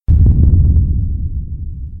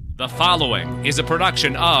The following is a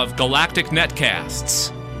production of Galactic Netcasts.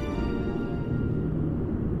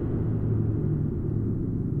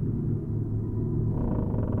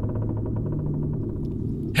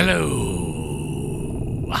 Hello.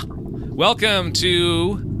 Welcome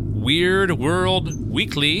to Weird World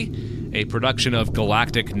Weekly, a production of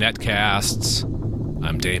Galactic Netcasts.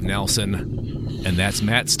 I'm Dave Nelson, and that's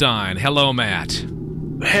Matt Stein. Hello, Matt.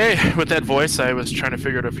 Hey, with that voice, I was trying to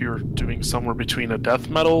figure out if you were doing somewhere between a death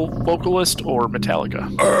metal vocalist or Metallica.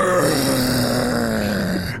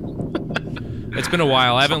 It's been a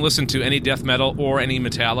while. I haven't listened to any death metal or any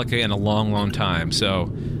Metallica in a long, long time,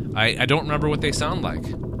 so I don't remember what they sound like,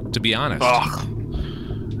 to be honest. Ugh.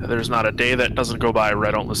 There's not a day that doesn't go by where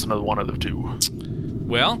I don't listen to one of the two.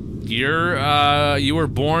 Well, you were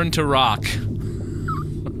born to rock.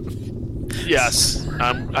 Yes.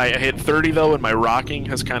 I hit 30, though, and my rocking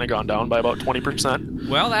has kind of gone down by about 20%.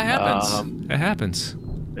 Well, that happens. It happens.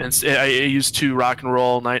 And I used to rock and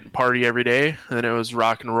roll all night and party every day, and then it was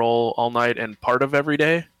rock and roll all night and part of every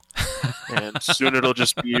day. And soon it'll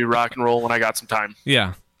just be rock and roll when I got some time.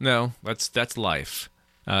 Yeah. No, that's life.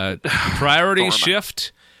 Priorities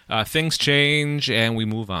shift, things change, and we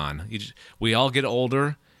move on. We all get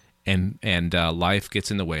older, and life gets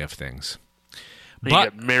in the way of things. You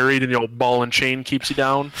get married and the old ball and chain keeps you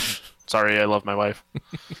down. Sorry, I love my wife.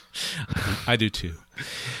 I do too.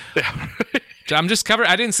 Yeah. I'm just covering.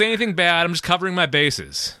 I didn't say anything bad. I'm just covering my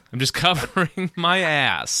bases. I'm just covering my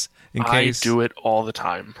ass in case. I do it all the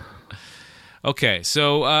time. Okay,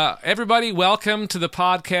 so everybody, welcome to the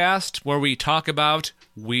podcast where we talk about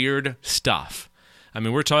weird stuff. I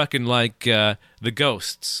mean, we're talking like the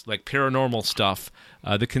ghosts, like paranormal stuff,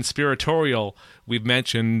 the conspiratorial. We've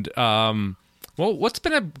mentioned. Well, what's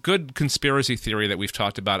been a good conspiracy theory that we've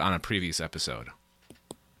talked about on a previous episode?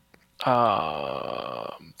 The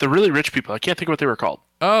really rich people. I can't think of what they were called.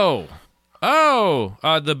 The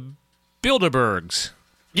Bilderbergs.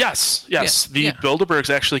 Yes. The Bilderbergs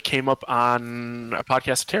actually came up on a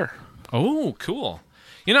podcast of terror. Oh, cool.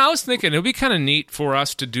 You know, I was thinking it would be kind of neat for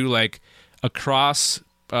us to do like a cross,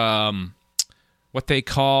 what they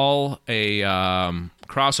call a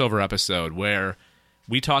crossover episode where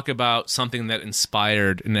we talk about something that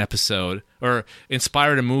inspired an episode or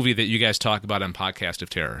inspired a movie that you guys talk about on Podcast of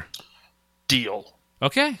Terror. Deal.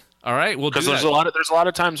 Okay. All right. We'll do that. Because there's a lot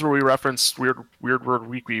of times where we reference Weird World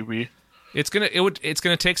Weekly. It's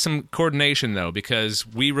gonna take some coordination though, because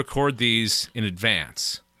we record these in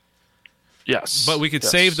advance. Yes. But we could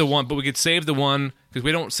save the one. Because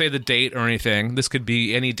we don't say the date or anything. This could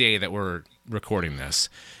be any day that we're recording this.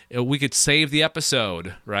 We could save the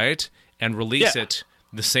episode, right, and release it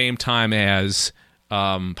the same time as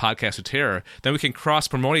Podcast of Terror. Then we can cross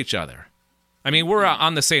promote each other. I mean, we're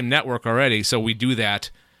on the same network already, so we do that.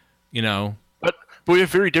 You know. But we have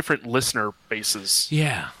very different listener bases.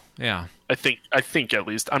 Yeah. I think at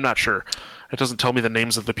least. I'm not sure. It doesn't tell me the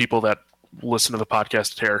names of the people that listen to the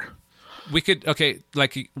Podcast of Terror. We could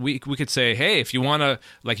we could say, hey, if you want to,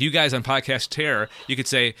 like you guys on Podcast Terror, you could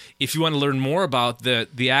say, if you want to learn more about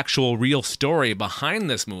the actual real story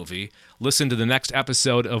behind this movie, listen to the next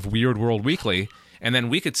episode of Weird World Weekly, and then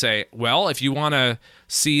we could say, well, if you want to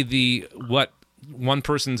see what one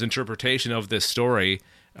person's interpretation of this story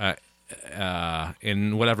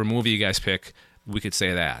in whatever movie you guys pick, we could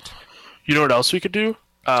say that. You know what else we could do?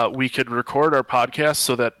 We could record our podcast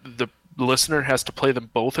so that the listener has to play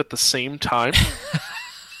them both at the same time.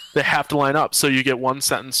 They have to line up, so you get one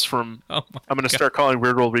sentence from. I'm going to start calling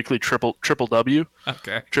Weird World Weekly triple W.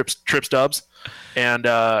 Okay. Trips dubs, and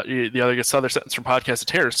the other gets the other sentence from Podcast of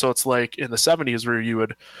Terror. So it's like in the 70s where you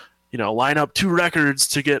would, line up two records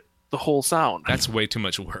to get the whole sound. That's way too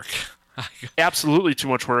much work. Absolutely too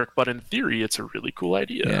much work, but in theory, it's a really cool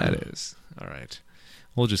idea. Yeah, it is. All right,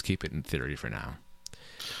 we'll just keep it in theory for now.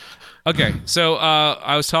 Okay, so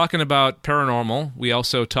I was talking about paranormal. We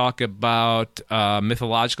also talk about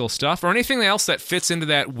mythological stuff or anything else that fits into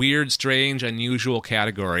that weird, strange, unusual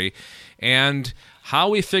category. And how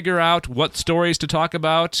we figure out what stories to talk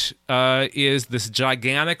about is this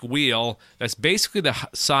gigantic wheel that's basically the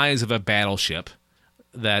size of a battleship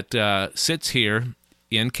that sits here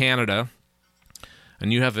in Canada,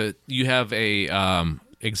 and you have a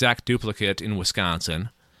exact duplicate in Wisconsin.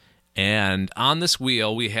 And on this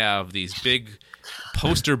wheel, we have these big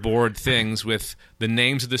poster board things with the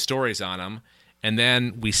names of the stories on them. And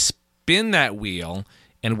then we spin that wheel,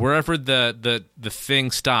 and wherever the thing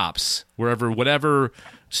stops, whatever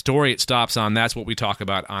story it stops on, that's what we talk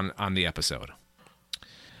about on the episode.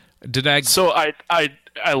 Did I? So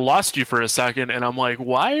I lost you for a second, and I'm like,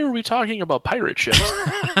 why are we talking about pirate ships?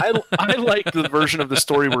 I like the version of the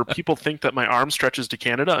story where people think that my arm stretches to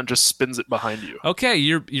Canada and just spins it behind you. Okay,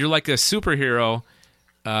 you're like a superhero.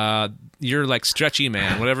 You're like Stretchy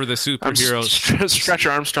Man, whatever the superhero. Stretch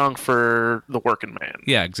Armstrong for the working man.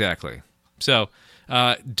 Yeah, exactly. So,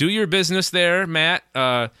 do your business there, Matt.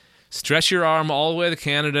 Stretch your arm all the way to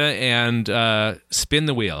Canada and spin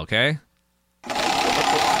the wheel, okay?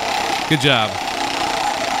 Good job.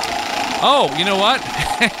 Oh, you know what?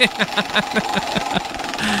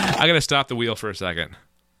 I got to stop the wheel for a second.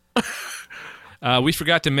 We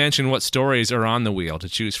forgot to mention what stories are on the wheel to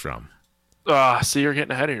choose from. So you're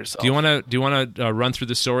getting ahead of yourself. Do you want to run through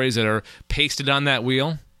the stories that are pasted on that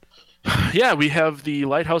wheel? Yeah, we have the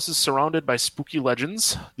lighthouses surrounded by spooky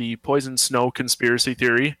legends, the poison snow conspiracy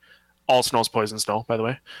theory. All snow is poison snow, by the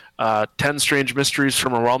way. 10 strange mysteries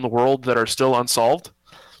from around the world that are still unsolved.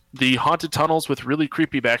 The haunted tunnels with really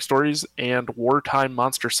creepy backstories, and wartime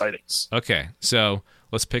monster sightings. Okay, so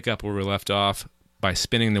let's pick up where we left off by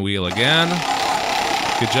spinning the wheel again.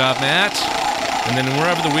 Good job, Matt. And then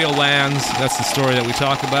wherever the wheel lands, that's the story that we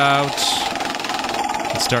talk about.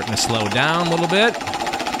 It's starting to slow down a little bit.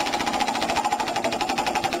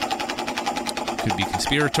 Could be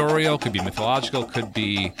conspiratorial, could be mythological, could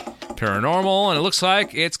be paranormal, and it looks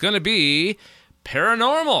like it's going to be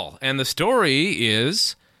paranormal. And the story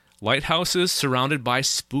is lighthouses surrounded by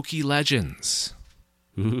spooky legends.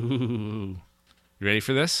 Ooh. You ready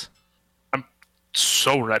for this? I'm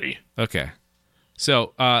so ready. Okay.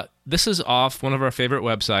 So, this is off one of our favorite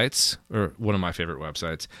websites, or one of my favorite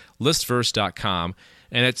websites, listverse.com,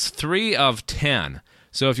 and it's 3 of 10.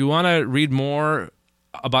 So if you want to read more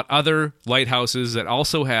about other lighthouses that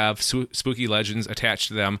also have spooky legends attached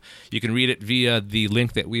to them, you can read it via the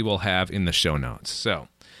link that we will have in the show notes. So,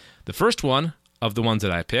 the first one of the ones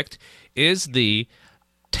that I picked is the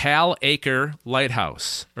Tal-Acre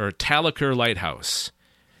Lighthouse, or Tal-Acre Lighthouse.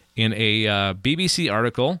 In a BBC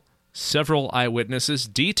article, several eyewitnesses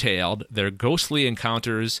detailed their ghostly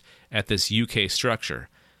encounters at this UK structure.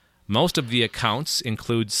 Most of the accounts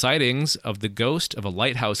include sightings of the ghost of a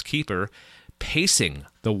lighthouse keeper pacing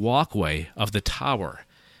the walkway of the tower,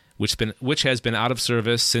 which has been out of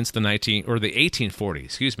service since the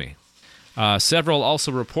 1840s. Several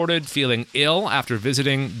also reported feeling ill after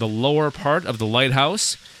visiting the lower part of the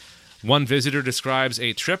lighthouse. One visitor describes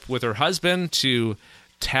a trip with her husband to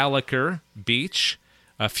Tal-Acre Beach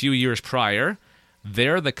a few years prior.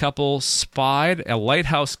 There, the couple spied a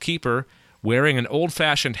lighthouse keeper wearing an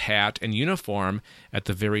old-fashioned hat and uniform at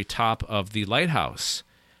the very top of the lighthouse.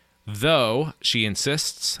 Though, she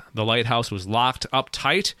insists, the lighthouse was locked up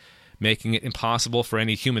tight, making it impossible for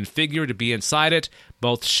any human figure to be inside it.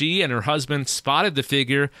 Both she and her husband spotted the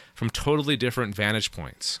figure from totally different vantage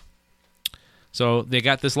points. So they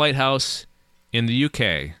got this lighthouse in the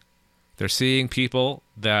UK. They're seeing people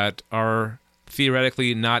that are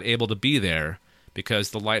theoretically not able to be there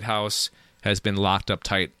because the lighthouse has been locked up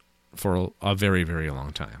tight for a very, very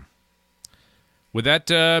long time. Would that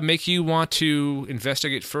make you want to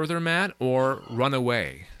investigate further, Matt, or run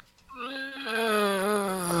away?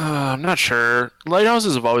 I'm not sure.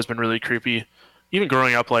 Lighthouses have always been really creepy, even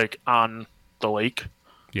growing up like on the lake.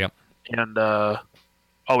 Yep. And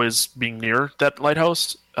always being near that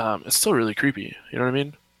lighthouse, it's still really creepy. You know what I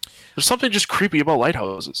mean? There's something just creepy about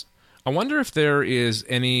lighthouses. I wonder if there is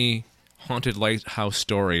any haunted lighthouse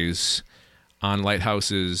stories on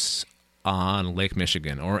lighthouses on Lake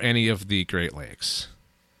Michigan or any of the Great Lakes.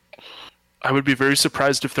 I would be very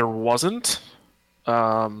surprised if there wasn't.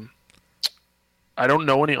 I don't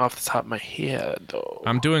know any off the top of my head, though.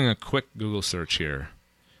 I'm doing a quick Google search here.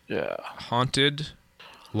 Yeah. Haunted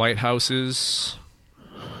lighthouses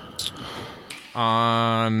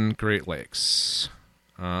on Great Lakes.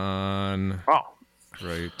 On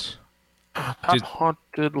Great... Top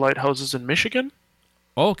haunted lighthouses in Michigan?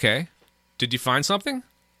 Okay. Did you find something?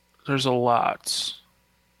 There's a lot.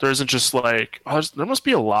 There isn't just like... there must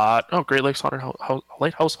be a lot. Oh, Great Lakes haunted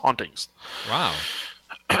lighthouse hauntings. Wow.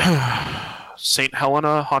 St.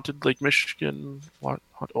 Helena haunted Lake Michigan.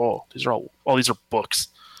 These are books.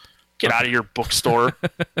 Get out of your bookstore.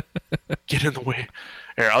 Get in the way.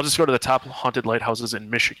 Here, I'll just go to the top haunted lighthouses in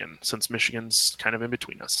Michigan, since Michigan's kind of in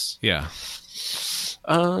between us. Yeah.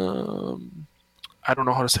 I don't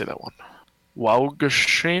know how to say that one.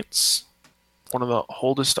 Waugashants, one of the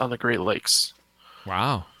oldest on the Great Lakes.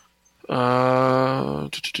 Wow. Lighthouse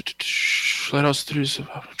 3.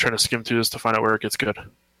 I'm trying to skim through this to find out where it gets good.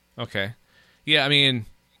 Okay. Yeah, I mean,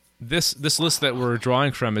 this list that we're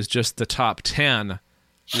drawing from is just the top 10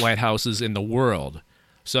 lighthouses in the world.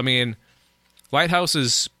 So, I mean,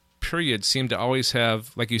 lighthouses period seem to always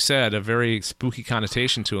have, like you said, a very spooky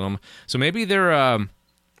connotation to them. So maybe they're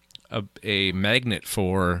a magnet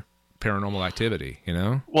for paranormal activity, you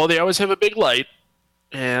know? Well, they always have a big light,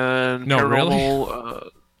 and No, paranormal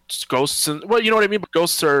ghosts, and well, you know what I mean. But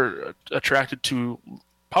ghosts are attracted to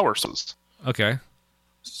power sources. Okay.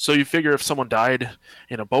 So you figure if someone died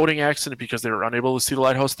in a boating accident because they were unable to see the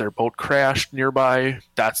lighthouse, their boat crashed nearby,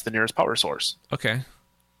 that's the nearest power source. Okay.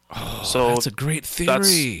 Oh, so that's a great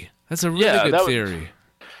theory. That's a really good theory.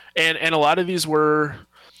 And a lot of these were,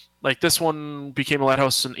 like this one became a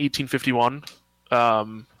lighthouse in 1851.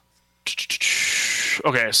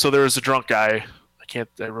 Okay, so there was a drunk guy. I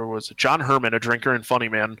remember, was it John Herman, a drinker and funny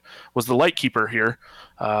man, was the lightkeeper here.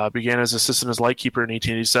 Began as assistant as lightkeeper in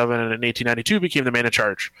 1887, and in 1892 became the man in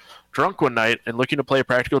charge. Drunk one night and looking to play a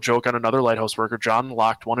practical joke on another lighthouse worker, John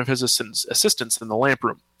locked one of his assistants in the lamp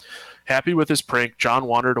room. Happy with his prank, John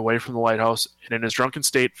wandered away from the lighthouse and in his drunken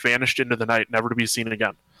state vanished into the night, never to be seen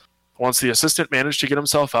again. Once the assistant managed to get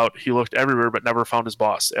himself out, he looked everywhere but never found his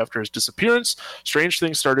boss. After his disappearance, strange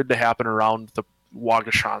things started to happen around the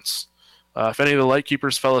Waugoshance. If any of the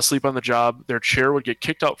lightkeepers fell asleep on the job, their chair would get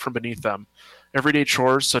kicked out from beneath them. Everyday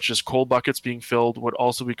chores, such as coal buckets being filled, would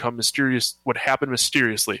also happen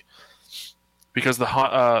mysteriously. Because the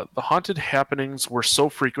haunted happenings were so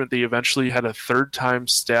frequent, they eventually had a hard time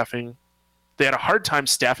staffing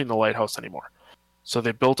the lighthouse anymore. So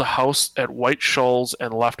they built a house at White Shoals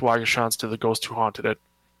and left Waugoshance to the ghost who haunted it.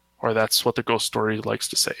 Or that's what the ghost story likes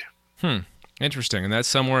to say. Interesting. And that's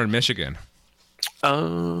somewhere in Michigan.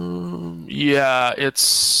 Yeah,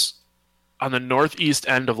 it's on the northeast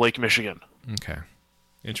end of Lake Michigan. Okay.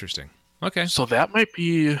 Interesting. Okay. So that might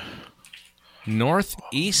be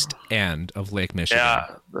northeast end of Lake Michigan.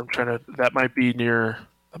 Yeah, that might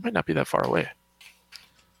not be that far away.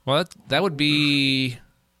 Well, that would be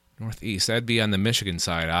northeast. That'd be on the Michigan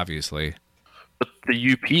side, obviously. But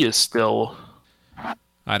the UP is still...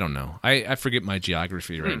 I don't know. I forget my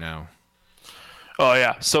geography right now. Oh,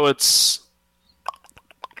 yeah. So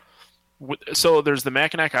there's the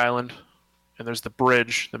Mackinac Island, and there's the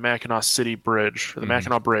bridge, the Mackinac City Bridge, or the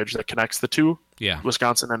Mackinac Bridge that connects the two,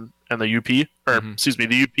 Wisconsin and the UP, or excuse me,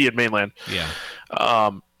 the UP and mainland. Yeah.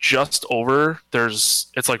 Just over,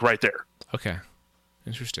 it's like right there. Okay.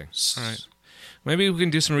 Interesting. All right. Maybe we can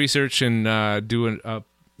do some research and do a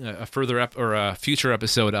further a future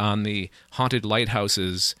episode on the haunted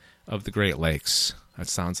lighthouses of the Great Lakes. That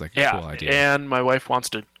sounds like a cool idea. And my wife wants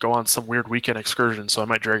to go on some weird weekend excursion, so I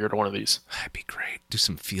might drag her to one of these. That'd be great. Do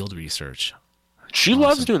some field research. She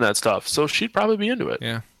loves doing that stuff, so she'd probably be into it.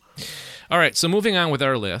 Yeah. All right, so moving on with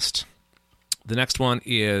our list. The next one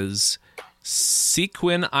is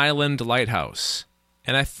Sequin Island Lighthouse.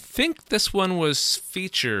 And I think this one was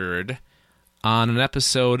featured on an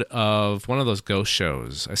episode of one of those ghost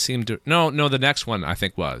shows. No, the next one I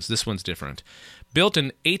think was. This one's different. Built in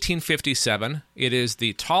 1857, it is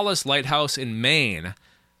the tallest lighthouse in Maine.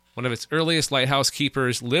 One of its earliest lighthouse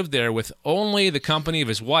keepers lived there with only the company of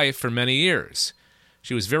his wife for many years.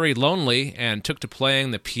 She was very lonely and took to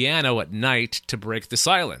playing the piano at night to break the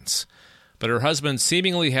silence. But her husband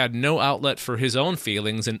seemingly had no outlet for his own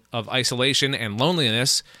feelings of isolation and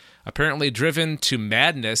loneliness. Apparently driven to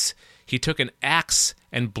madness, he took an axe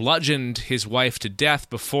and bludgeoned his wife to death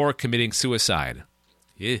before committing suicide.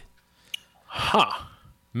 Yeah. Huh.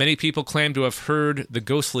 Many people claim to have heard the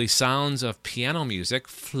ghostly sounds of piano music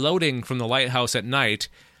floating from the lighthouse at night,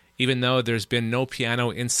 even though there's been no piano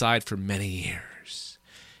inside for many years.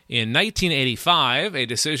 In 1985, a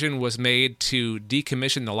decision was made to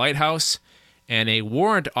decommission the lighthouse, and a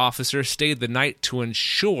warrant officer stayed the night to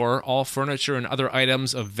ensure all furniture and other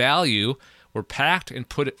items of value were packed and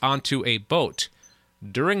put onto a boat.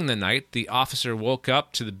 During the night, the officer woke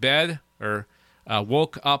up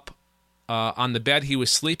on the bed he was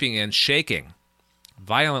sleeping in, shaking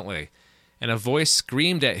violently, and a voice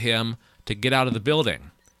screamed at him to get out of the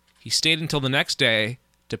building. He stayed until the next day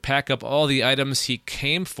to pack up all the items he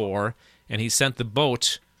came for, and he sent the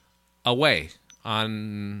boat away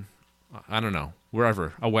on, I don't know,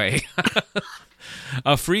 wherever, away.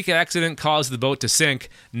 A freak accident caused the boat to sink,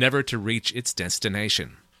 never to reach its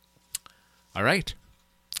destination. All right.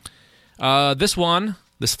 This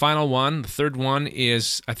final one, the third one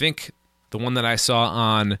is, I think, the one that I saw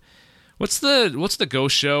on what's the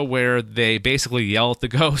ghost show where they basically yell at the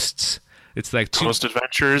ghosts? It's like Ghost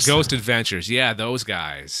Adventures. Ghost Adventures. Yeah, those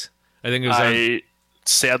guys. I think it was. I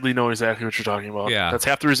sadly know exactly what you're talking about. Yeah, that's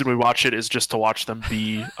half the reason we watch it, is just to watch them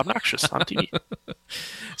be obnoxious on TV.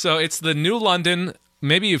 So it's the New London.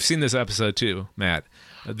 Maybe you've seen this episode too, Matt.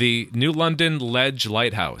 The New London Ledge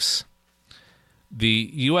Lighthouse.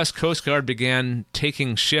 The U.S. Coast Guard began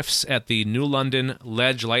taking shifts at the New London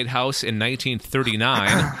Ledge Lighthouse in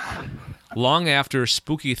 1939, long after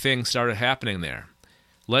spooky things started happening there.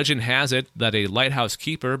 Legend has it that a lighthouse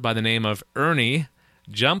keeper by the name of Ernie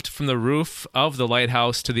jumped from the roof of the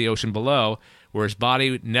lighthouse to the ocean below, where his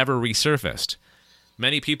body never resurfaced.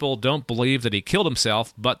 Many people don't believe that he killed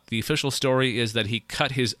himself, but the official story is that he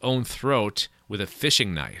cut his own throat with a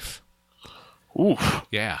fishing knife. Oof.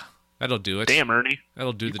 Yeah. That'll do it. Damn, Ernie.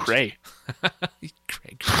 That'll do the cray.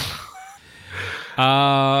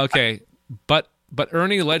 Okay. But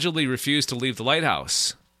Ernie allegedly refused to leave the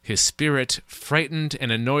lighthouse. His spirit frightened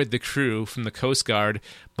and annoyed the crew from the Coast Guard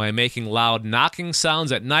by making loud knocking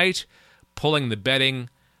sounds at night, pulling the bedding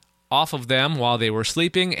off of them while they were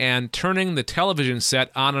sleeping, and turning the television set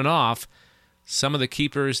on and off. Some of the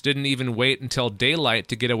keepers didn't even wait until daylight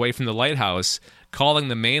to get away from the lighthouse, calling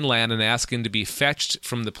the mainland and asking to be fetched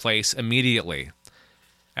from the place immediately.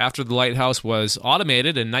 After the lighthouse was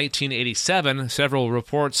automated in 1987, several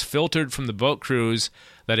reports filtered from the boat crews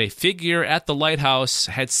that a figure at the lighthouse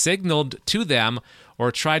had signaled to them or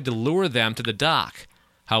tried to lure them to the dock.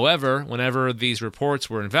 However, whenever these reports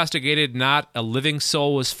were investigated, not a living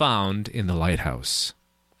soul was found in the lighthouse.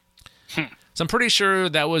 So I'm pretty sure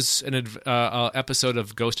that was an episode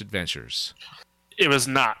of Ghost Adventures. It was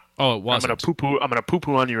not. Oh, it wasn't. I'm gonna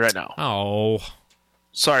poo-poo on you right now. Oh.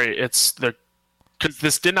 Sorry, because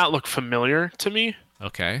this did not look familiar to me.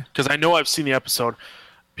 Okay. Because I know I've seen the episode,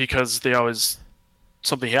 because they always,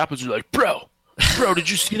 something happens, you're like, bro, did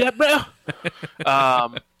you see that, bro?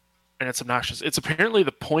 And it's obnoxious. It's apparently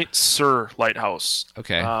the Point Sur Lighthouse.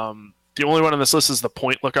 Okay. The only one on this list is the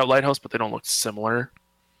Point Lookout Lighthouse, but they don't look similar.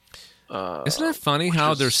 Isn't it funny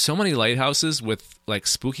how there's so many lighthouses with like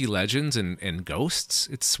spooky legends and ghosts?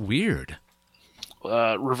 It's weird.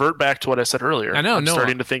 Revert back to what I said earlier. I'm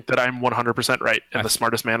starting to think that I'm 100% right and the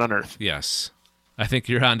smartest man on earth. Yes. I think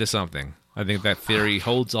you're onto something. I think that theory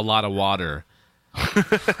holds a lot of water.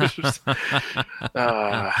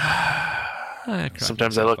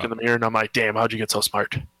 Sometimes I look in the mirror and I'm like, damn, how'd you get so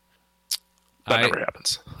smart? That never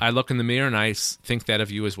happens. I look in the mirror and I think that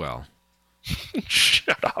of you as well.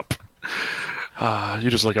 Shut up. You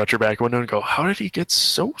just look out your back window and go, how did he get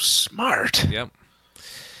so smart? Yep.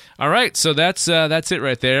 All right, so that's it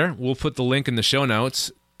right there. We'll put the link in the show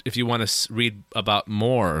notes if you want to read about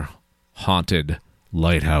more haunted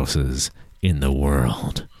lighthouses in the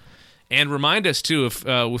world. And remind us, too,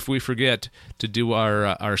 if we forget, to do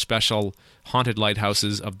our special haunted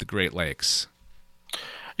lighthouses of the Great Lakes.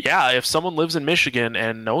 Yeah, if someone lives in Michigan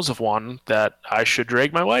and knows of one that I should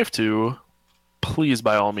drag my wife to, please,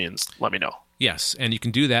 by all means, let me know. Yes, and you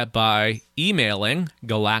can do that by emailing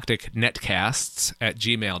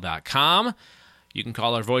galacticnetcasts@gmail.com. You can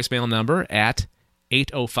call our voicemail number at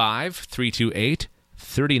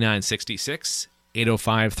 805-328-3966,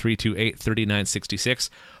 805-328-3966,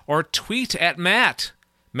 or tweet at Matt.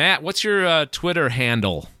 Matt, what's your Twitter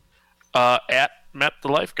handle? At Matt the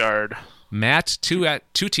Lifeguard. Matt, two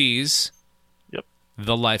T's. Yep.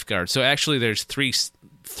 The Lifeguard. So actually there's three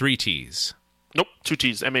T's. Nope, 2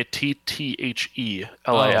 T's.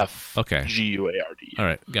 MattTheLifeGuard. Okay. All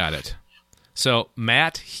right, got it. So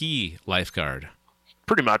Matt He Lifeguard.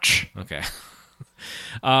 Pretty much. Okay.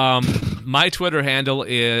 My Twitter handle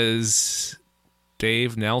is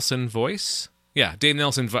Dave Nelson Voice. Yeah, Dave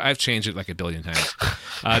Nelson. I've changed it like a billion times.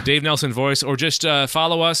 Dave Nelson Voice, or just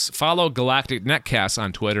follow us. Follow Galactic Netcast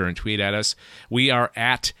on Twitter and tweet at us. We are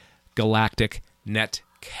at Galactic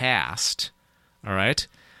Netcast. All right.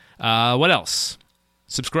 What else?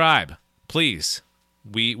 Subscribe, please.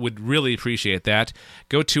 We would really appreciate that.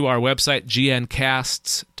 Go to our website,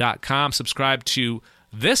 gncasts.com. Subscribe to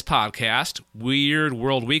this podcast, Weird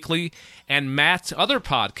World Weekly, and Matt's other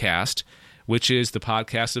podcast, which is the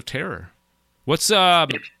Podcast of Terror. What's the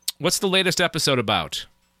latest episode about?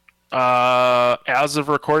 As of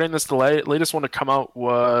recording this, the latest one to come out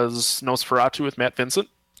was Nosferatu with Matt Vincent.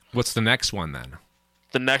 What's the next one then?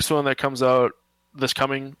 The next one that comes out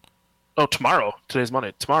tomorrow. Today's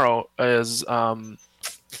Monday. Tomorrow is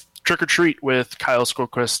Trick or Treat with Kyle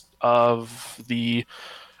Skogquist of the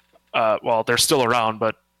they're still around,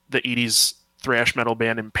 but the 80s thrash metal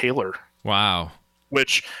band Impaler. Wow.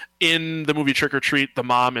 Which in the movie Trick or Treat, the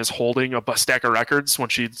mom is holding a stack of records when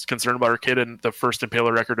she's concerned about her kid, and the first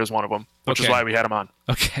Impaler record is one of them, which is why we had him on.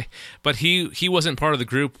 Okay. But he wasn't part of the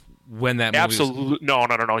group when that movie Absolutely. No.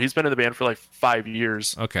 He's been in the band for like 5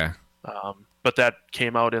 years. Okay. But that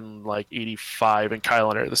came out in like 85, and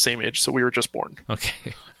Kyle and I are the same age, so we were just born.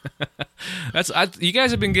 Okay. You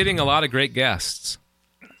guys have been getting a lot of great guests.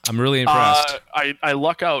 I'm really impressed. I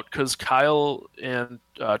luck out because Kyle and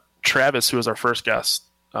Travis, who was our first guest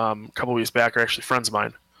a couple weeks back, are actually friends of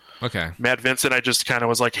mine. Okay. Matt Vincent, I just kind of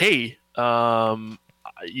was like, hey,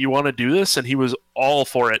 you want to do this? And he was all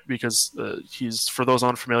for it because he's, for those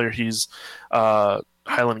unfamiliar, he's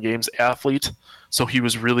Highland Games athlete. So he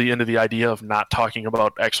was really into the idea of not talking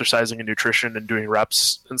about exercising and nutrition and doing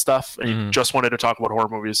reps and stuff. And he just wanted to talk about horror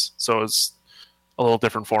movies. So it was a little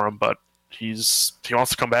different for him, but he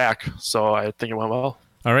wants to come back. So I think it went well.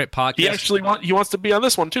 All right, podcast. He actually wants to be on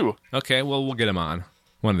this one too. Okay, well, we'll get him on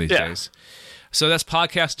one of these days. So that's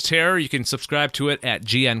Podcast Terror. You can subscribe to it at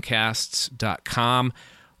gncasts.com.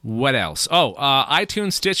 What else? Oh,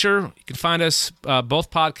 iTunes, Stitcher. You can find us both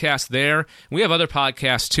podcasts there. We have other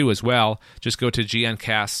podcasts too as well. Just go to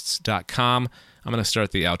gncasts.com. I'm going to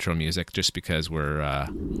start the outro music just because we're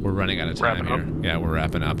running out of time here. Yeah, we're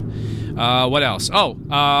wrapping up. What else?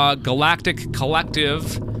 Oh, Galactic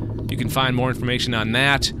Collective. You can find more information on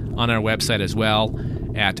that on our website as well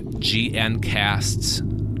at gncasts.com.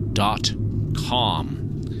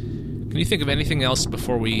 Can you think of anything else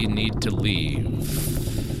before we need to leave?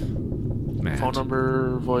 Matt. Phone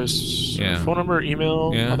number, voice, phone number,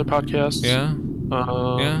 email, other podcasts.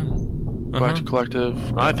 Galactic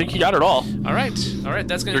Collective. I think you got it all. All right.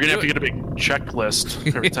 That's going to. You're going to have to get a big checklist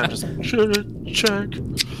every time. Just check.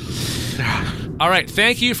 All right.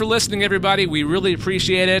 Thank you for listening, everybody. We really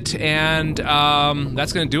appreciate it. And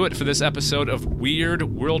that's going to do it for this episode of Weird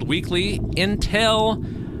World Weekly. Until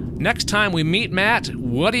next time we meet, Matt,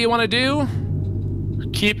 what do you want to do?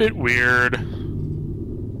 Keep it weird.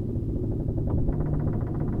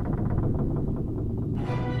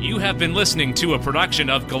 You have been listening to a production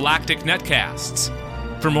of Galactic Netcasts.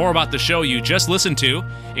 For more about the show you just listened to,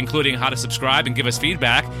 including how to subscribe and give us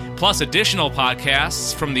feedback, plus additional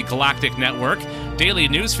podcasts from the Galactic Network, daily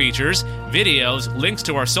news features, videos, links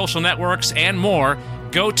to our social networks, and more,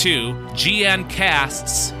 go to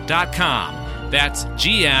gncasts.com. That's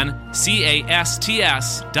gncasts.com.